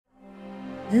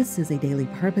This is a daily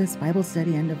purpose Bible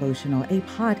study and devotional, a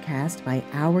podcast by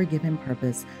Our Given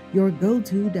Purpose, your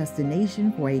go-to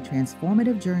destination for a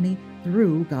transformative journey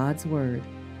through God's Word.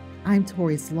 I'm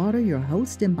Torrie, your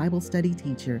host and Bible study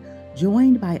teacher,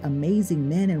 joined by amazing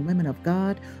men and women of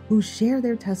God who share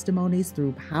their testimonies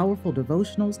through powerful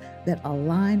devotionals that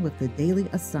align with the daily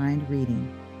assigned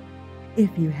reading.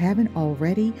 If you haven't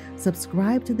already,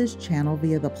 subscribe to this channel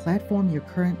via the platform you're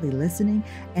currently listening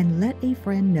and let a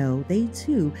friend know they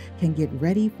too can get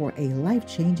ready for a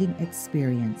life-changing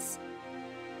experience.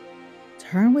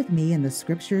 Turn with me in the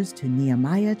scriptures to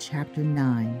Nehemiah chapter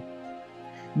 9.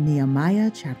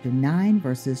 Nehemiah chapter 9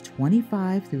 verses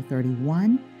 25 through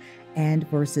 31 and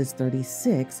verses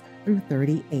 36 through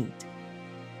 38.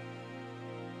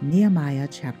 Nehemiah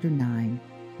chapter 9,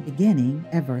 beginning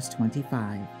at verse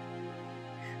 25.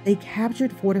 They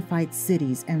captured fortified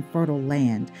cities and fertile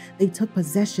land. They took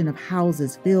possession of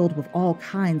houses filled with all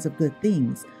kinds of good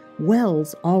things,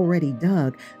 wells already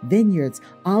dug, vineyards,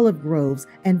 olive groves,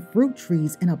 and fruit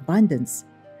trees in abundance.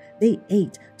 They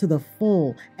ate to the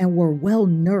full and were well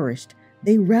nourished.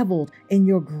 They reveled in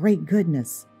your great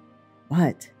goodness.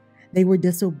 But they were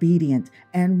disobedient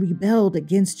and rebelled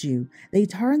against you. They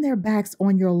turned their backs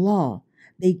on your law.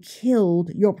 They killed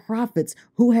your prophets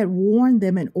who had warned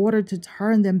them in order to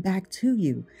turn them back to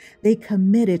you. They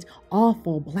committed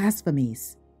awful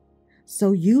blasphemies.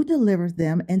 So you delivered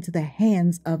them into the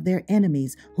hands of their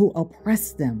enemies who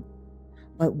oppressed them.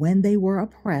 But when they were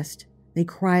oppressed, they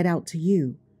cried out to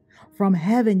you. From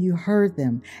heaven you heard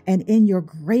them, and in your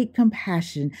great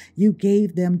compassion you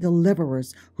gave them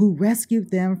deliverers who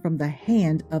rescued them from the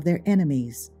hand of their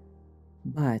enemies.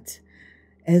 But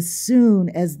as soon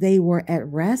as they were at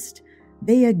rest,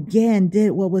 they again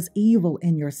did what was evil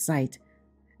in your sight.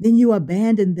 Then you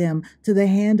abandoned them to the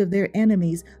hand of their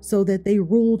enemies so that they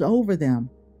ruled over them.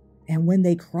 And when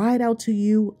they cried out to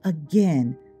you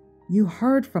again, you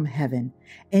heard from heaven,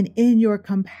 and in your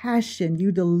compassion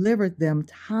you delivered them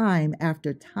time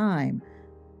after time.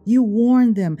 You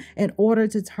warned them in order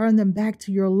to turn them back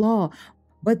to your law,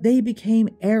 but they became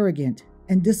arrogant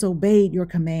and disobeyed your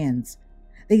commands.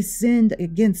 They sinned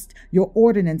against your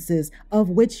ordinances, of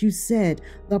which you said,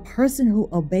 the person who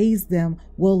obeys them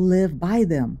will live by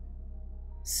them.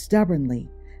 Stubbornly,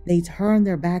 they turned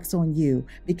their backs on you,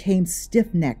 became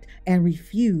stiff-necked, and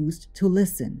refused to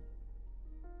listen.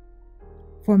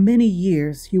 For many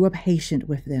years you were patient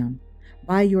with them.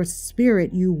 By your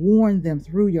spirit you warned them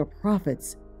through your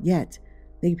prophets, yet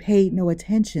they paid no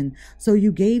attention, so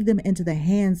you gave them into the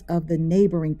hands of the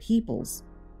neighboring peoples.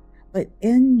 But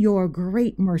in your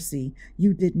great mercy,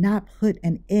 you did not put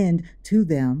an end to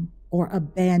them or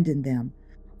abandon them,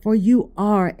 for you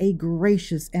are a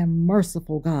gracious and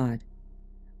merciful God.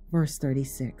 Verse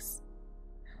 36.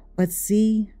 But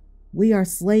see, we are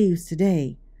slaves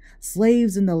today,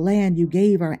 slaves in the land you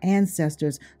gave our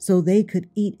ancestors so they could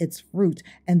eat its fruit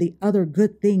and the other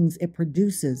good things it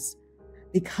produces.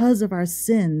 Because of our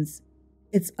sins,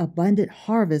 its abundant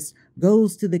harvest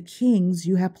goes to the kings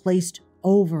you have placed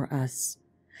over us.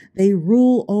 They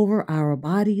rule over our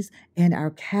bodies and our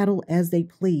cattle as they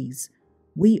please.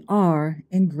 We are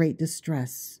in great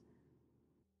distress.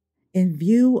 In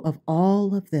view of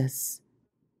all of this,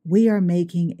 we are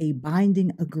making a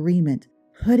binding agreement,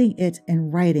 putting it in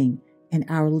writing, and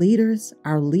our leaders,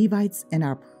 our Levites, and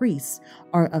our priests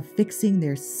are affixing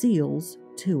their seals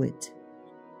to it.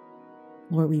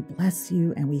 Lord, we bless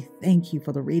you and we thank you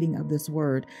for the reading of this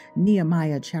word,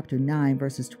 Nehemiah chapter 9,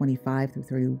 verses 25 through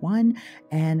 31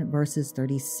 and verses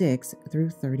 36 through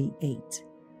 38.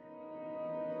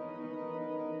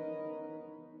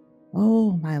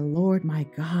 Oh, my Lord, my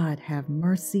God, have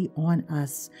mercy on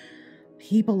us.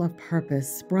 People of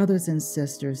purpose, brothers and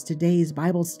sisters, today's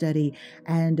Bible study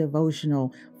and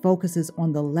devotional focuses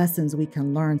on the lessons we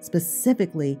can learn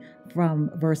specifically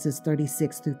from verses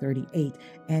 36 through 38,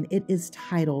 and it is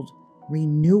titled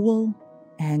Renewal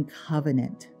and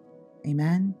Covenant.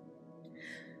 Amen.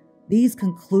 These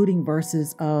concluding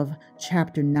verses of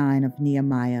chapter 9 of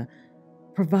Nehemiah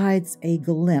provides a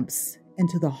glimpse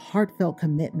into the heartfelt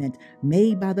commitment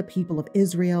made by the people of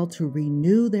Israel to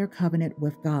renew their covenant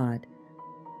with God.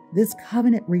 This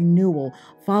covenant renewal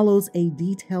follows a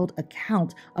detailed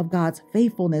account of God's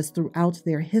faithfulness throughout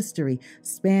their history,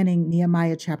 spanning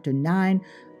Nehemiah chapter 9,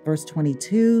 verse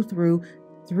 22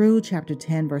 through chapter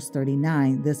 10, verse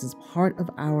 39. This is part of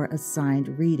our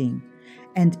assigned reading.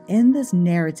 And in this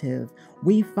narrative,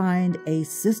 we find a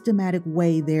systematic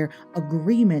way their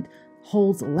agreement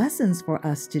holds lessons for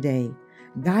us today,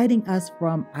 guiding us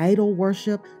from idol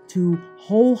worship to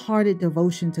wholehearted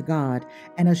devotion to God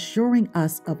and assuring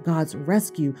us of God's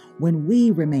rescue when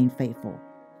we remain faithful.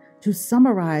 To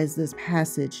summarize this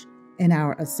passage in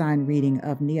our assigned reading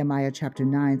of Nehemiah chapter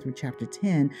 9 through chapter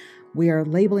 10, we are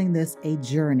labeling this a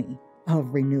journey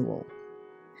of renewal.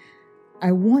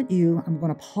 I'm going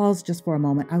to pause just for a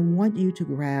moment. I want you to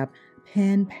grab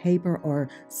pen, paper, or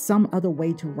some other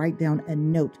way to write down a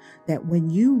note that when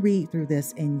you read through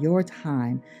this in your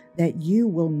time, that you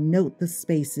will note the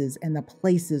spaces and the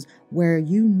places where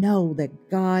you know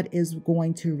that God is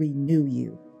going to renew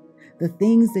you. The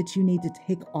things that you need to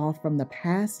take off from the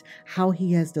past, how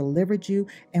He has delivered you,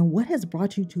 and what has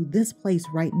brought you to this place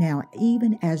right now,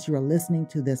 even as you're listening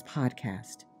to this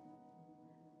podcast.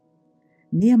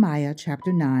 Nehemiah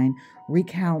chapter 9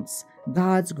 recounts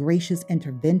God's gracious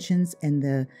interventions in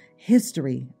the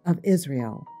history of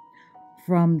Israel.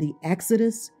 From the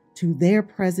Exodus to their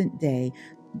present day,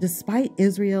 despite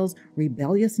Israel's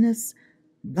rebelliousness,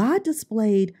 God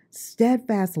displayed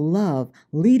steadfast love,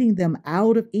 leading them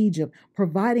out of Egypt,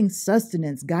 providing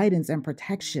sustenance, guidance, and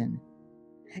protection.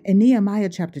 In Nehemiah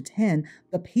chapter 10,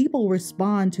 the people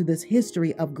respond to this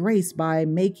history of grace by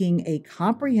making a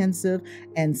comprehensive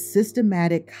and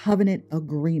systematic covenant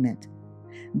agreement.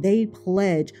 They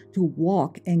pledge to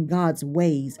walk in God's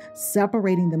ways,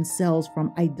 separating themselves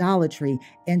from idolatry,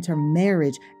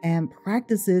 intermarriage, and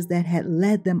practices that had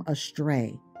led them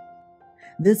astray.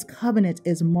 This covenant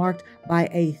is marked by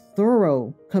a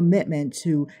thorough commitment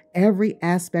to every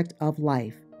aspect of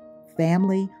life: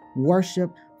 family,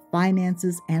 worship,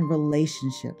 finances, and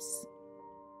relationships.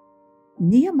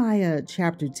 Nehemiah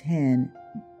chapter 10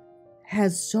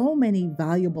 has so many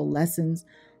valuable lessons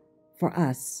for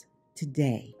us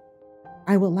today.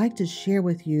 I would like to share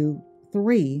with you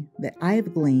 3 that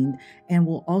I've gleaned, and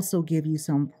will also give you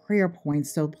some prayer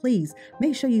points. So please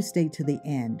make sure you stay to the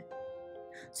end.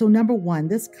 So number 1,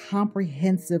 this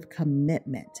comprehensive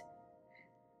commitment.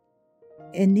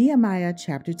 In Nehemiah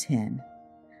chapter 10,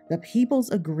 the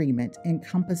people's agreement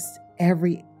encompassed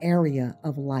every area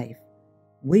of life.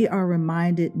 We are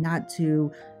reminded not to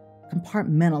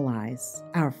compartmentalize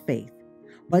our faith,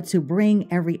 but to bring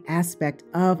every aspect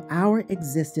of our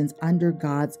existence under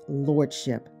God's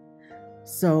lordship.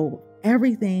 So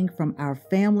everything from our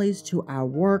families to our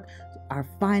work, our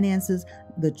finances,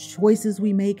 the choices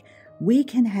we make, we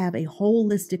can have a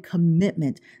holistic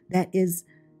commitment that is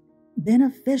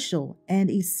beneficial and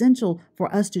essential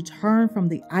for us to turn from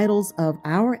the idols of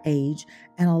our age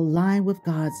and align with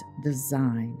God's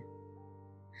design.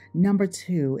 Number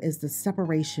 2 is the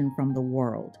separation from the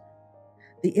world.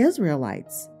 The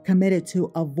Israelites committed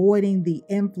to avoiding the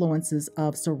influences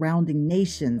of surrounding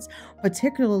nations,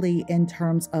 particularly in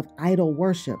terms of idol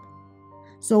worship.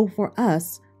 So for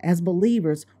us, as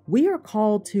believers, we are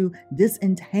called to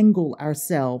disentangle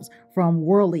ourselves from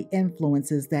worldly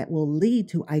influences that will lead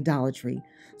to idolatry.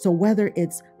 So whether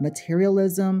it's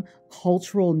materialism,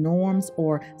 cultural norms,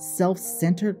 or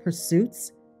self-centered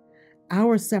pursuits,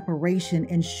 our separation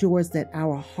ensures that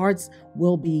our hearts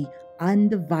will be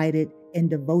undivided in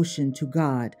devotion to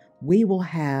God. We will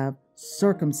have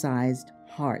circumcised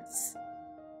hearts.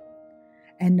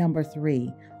 And number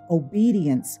 3,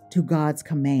 obedience to God's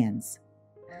commands.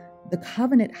 The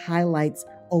covenant highlights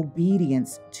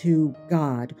obedience to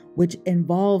God, which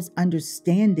involves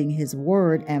understanding His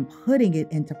word and putting it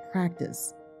into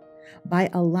practice.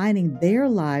 By aligning their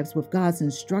lives with God's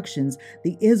instructions,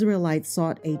 the Israelites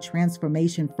sought a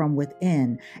transformation from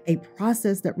within, a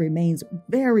process that remains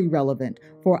very relevant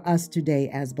for us today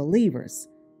as believers.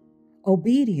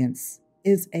 Obedience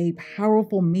is a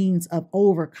powerful means of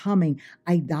overcoming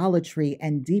idolatry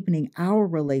and deepening our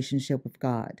relationship with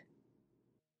God.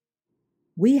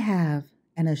 We have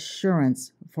an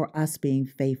assurance for us being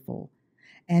faithful.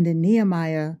 And in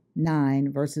Nehemiah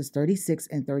 9, verses 36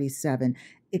 and 37,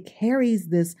 it carries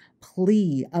this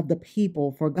plea of the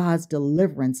people for God's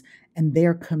deliverance and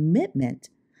their commitment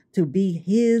to be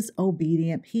His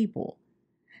obedient people.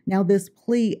 Now, this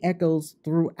plea echoes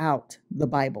throughout the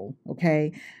Bible,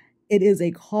 okay? It is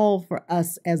a call for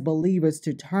us as believers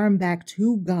to turn back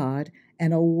to God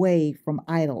and away from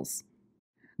idols.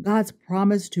 God's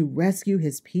promise to rescue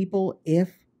His people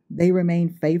if they remain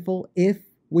faithful, if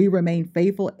we remain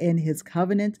faithful in His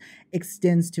covenant,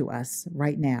 extends to us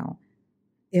right now.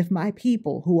 If my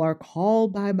people who are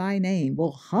called by my name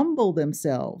will humble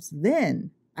themselves,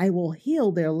 then I will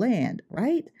heal their land,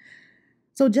 right?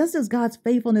 So just as God's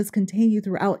faithfulness continued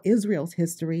throughout Israel's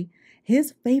history,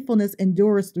 His faithfulness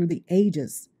endures through the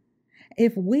ages.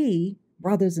 If we,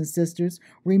 brothers and sisters,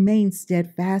 remain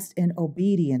steadfast in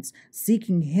obedience,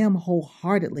 seeking Him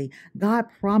wholeheartedly, God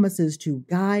promises to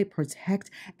guide, protect,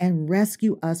 and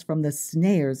rescue us from the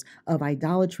snares of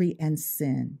idolatry and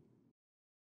sin.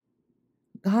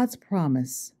 God's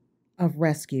promise of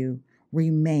rescue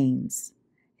remains.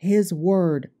 His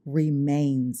word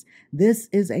remains. This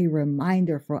is a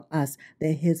reminder for us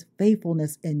that his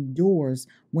faithfulness endures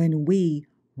when we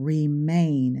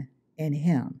remain in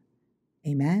him.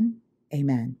 Amen.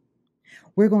 Amen.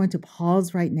 We're going to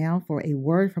pause right now for a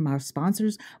word from our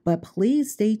sponsors, but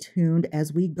please stay tuned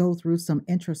as we go through some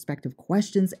introspective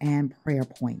questions and prayer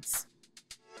points.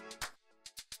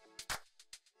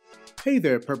 Hey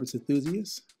there, purpose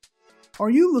enthusiasts.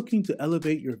 Are you looking to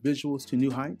elevate your visuals to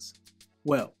new heights?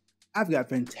 Well, I've got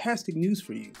fantastic news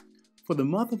for you. For the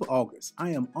month of August, I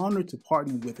am honored to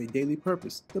partner with A Daily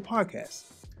Purpose, the podcast.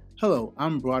 Hello,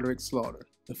 I'm Broderick Slaughter,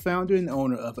 the founder and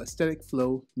owner of Aesthetic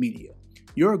Flow Media,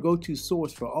 your go-to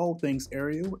source for all things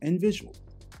aerial and visual.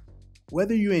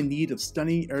 Whether you're in need of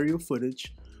stunning aerial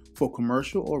footage for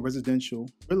commercial or residential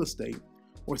real estate,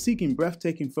 or seeking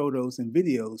breathtaking photos and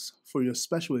videos for your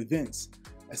special events,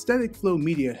 Aesthetic Flow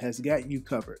Media has got you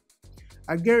covered.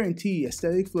 I guarantee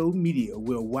Aesthetic Flow Media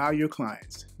will wow your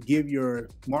clients, give your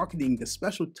marketing the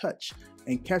special touch,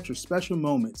 and capture special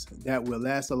moments that will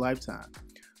last a lifetime.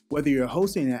 Whether you're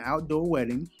hosting an outdoor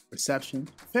wedding, reception,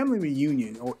 family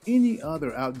reunion, or any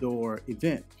other outdoor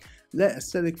event, let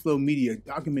Aesthetic Flow Media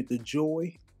document the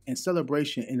joy and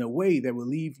celebration in a way that will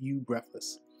leave you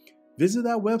breathless. Visit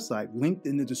our website linked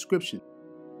in the description.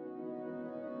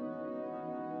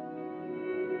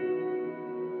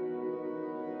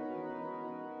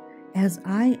 As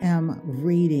I am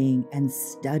reading and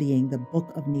studying the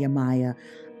book of Nehemiah,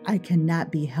 I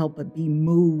cannot be helped but be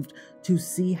moved to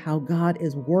see how God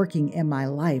is working in my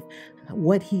life,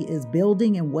 what he is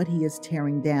building and what he is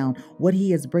tearing down, what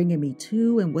he is bringing me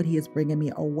to and what he is bringing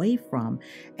me away from.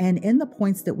 And in the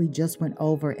points that we just went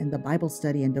over in the Bible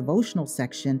study and devotional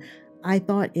section, I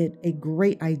thought it a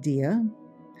great idea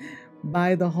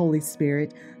by the Holy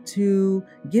Spirit to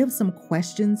give some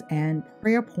questions and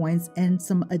prayer points and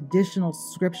some additional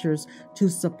scriptures to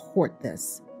support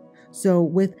this. So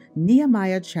with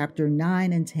Nehemiah chapter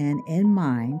 9 and 10 in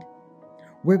mind,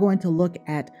 we're going to look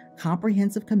at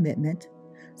comprehensive commitment,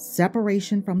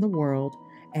 separation from the world,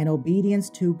 and obedience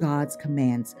to God's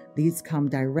commands. These come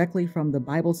directly from the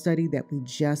Bible study that we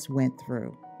just went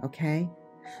through, okay?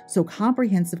 So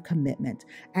comprehensive commitment.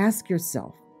 Ask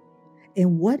yourself,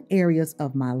 in what areas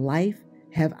of my life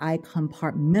have I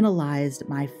compartmentalized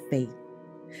my faith?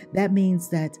 That means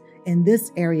that in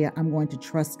this area, I'm going to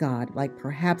trust God. Like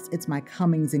perhaps it's my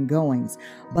comings and goings,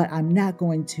 but I'm not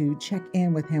going to check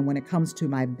in with him when it comes to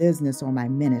my business or my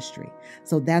ministry.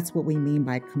 So that's what we mean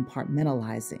by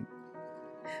compartmentalizing.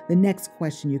 The next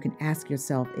question you can ask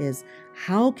yourself is,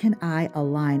 how can I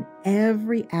align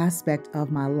every aspect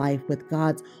of my life with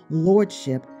God's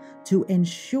lordship to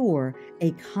ensure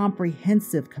a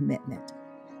comprehensive commitment?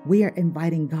 We are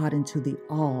inviting God into the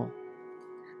all.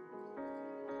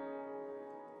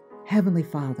 Heavenly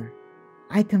Father,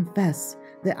 I confess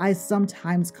that I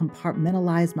sometimes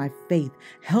compartmentalize my faith.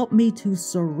 Help me to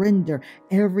surrender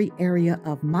every area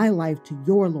of my life to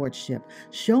your lordship.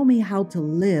 Show me how to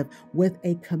live with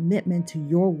a commitment to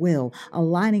your will,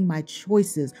 aligning my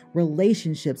choices,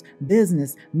 relationships,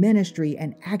 business, ministry,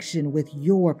 and action with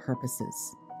your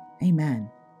purposes. Amen.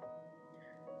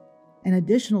 An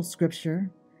additional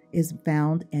scripture is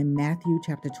found in Matthew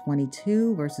chapter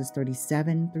 22, verses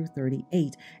 37 through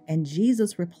 38. And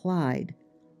Jesus replied,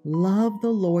 "Love the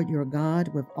Lord your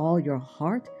God with all your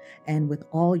heart and with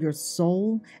all your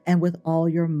soul and with all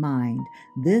your mind.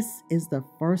 This is the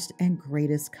first and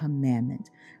greatest commandment."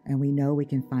 And we know we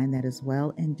can find that as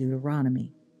well in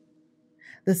Deuteronomy.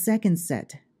 The second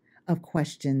set of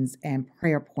questions and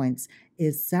prayer points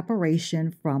is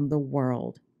separation from the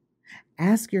world.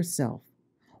 Ask yourself,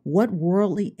 what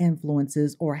worldly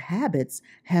influences or habits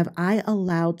have I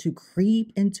allowed to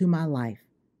creep into my life?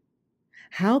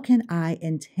 How can I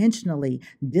intentionally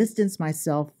distance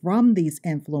myself from these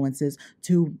influences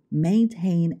to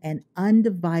maintain an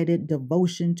undivided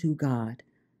devotion to God?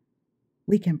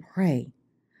 We can pray,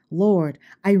 Lord,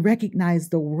 I recognize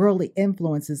the worldly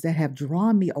influences that have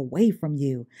drawn me away from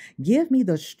you. Give me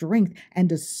the strength and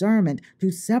discernment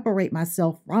to separate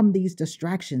myself from these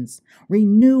distractions.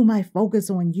 Renew my focus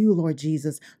on you, Lord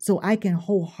Jesus, so I can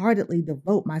wholeheartedly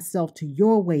devote myself to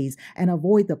your ways and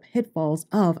avoid the pitfalls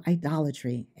of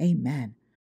idolatry. Amen.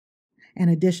 An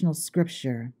additional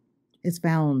scripture is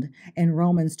found in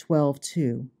Romans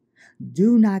 12:2.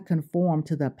 Do not conform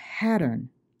to the pattern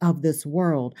of this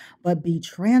world, but be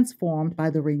transformed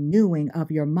by the renewing of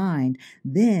your mind.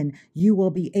 Then you will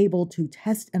be able to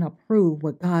test and approve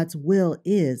what God's will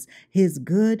is, his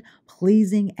good,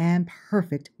 pleasing, and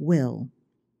perfect will.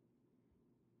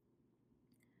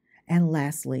 And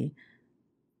lastly,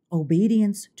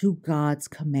 obedience to God's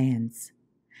commands.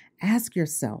 Ask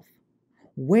yourself,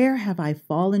 where have I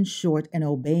fallen short in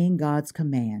obeying God's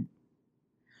command?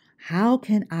 How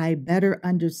can I better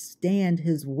understand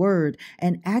His Word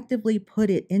and actively put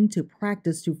it into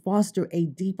practice to foster a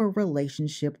deeper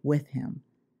relationship with Him?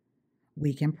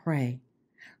 We can pray.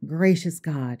 Gracious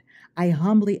God, I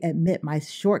humbly admit my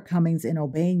shortcomings in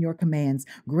obeying your commands.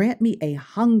 Grant me a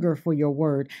hunger for your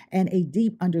word and a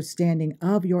deep understanding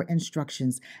of your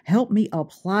instructions. Help me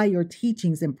apply your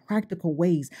teachings in practical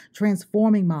ways,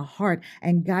 transforming my heart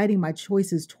and guiding my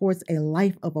choices towards a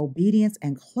life of obedience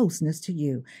and closeness to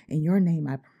you. In your name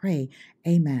I pray.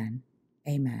 Amen.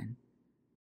 Amen.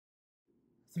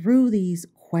 Through these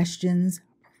questions,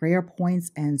 prayer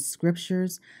points, and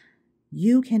scriptures,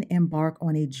 you can embark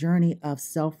on a journey of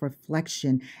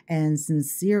self-reflection and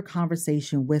sincere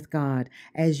conversation with God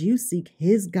as you seek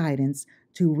His guidance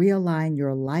to realign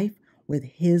your life with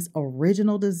His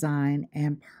original design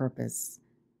and purpose.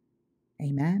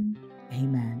 Amen.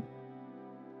 Amen.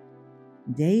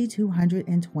 Day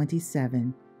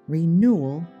 227,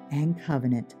 Renewal and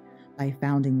Covenant by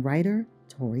founding writer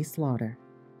Torrie Slaughter.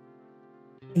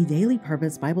 A Daily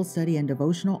Purpose Bible study and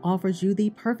devotional offers you the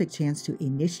perfect chance to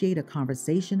initiate a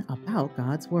conversation about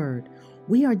God's Word.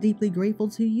 We are deeply grateful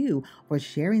to you for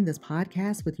sharing this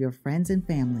podcast with your friends and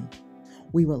family.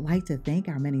 We would like to thank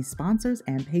our many sponsors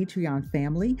and Patreon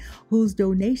family whose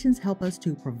donations help us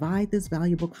to provide this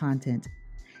valuable content.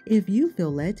 If you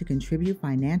feel led to contribute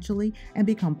financially and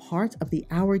become part of the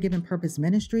Our Given Purpose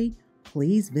ministry,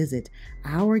 please visit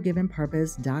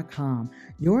ourgivenpurpose.com.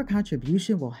 Your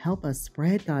contribution will help us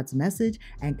spread God's message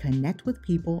and connect with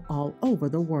people all over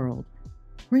the world.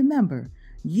 Remember,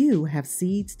 you have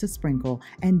seeds to sprinkle,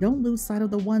 and don't lose sight of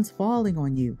the ones falling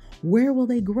on you. Where will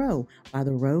they grow? By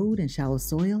the road in shallow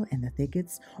soil in the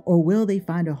thickets? Or will they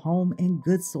find a home in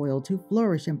good soil to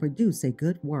flourish and produce a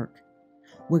good work?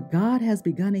 What God has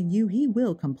begun in you, He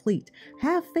will complete.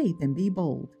 Have faith and be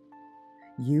bold.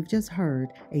 You've just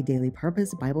heard a Daily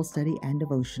Purpose Bible study and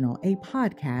devotional, a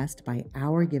podcast by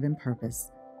Our Given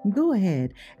Purpose. Go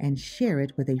ahead and share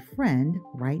it with a friend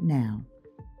right now.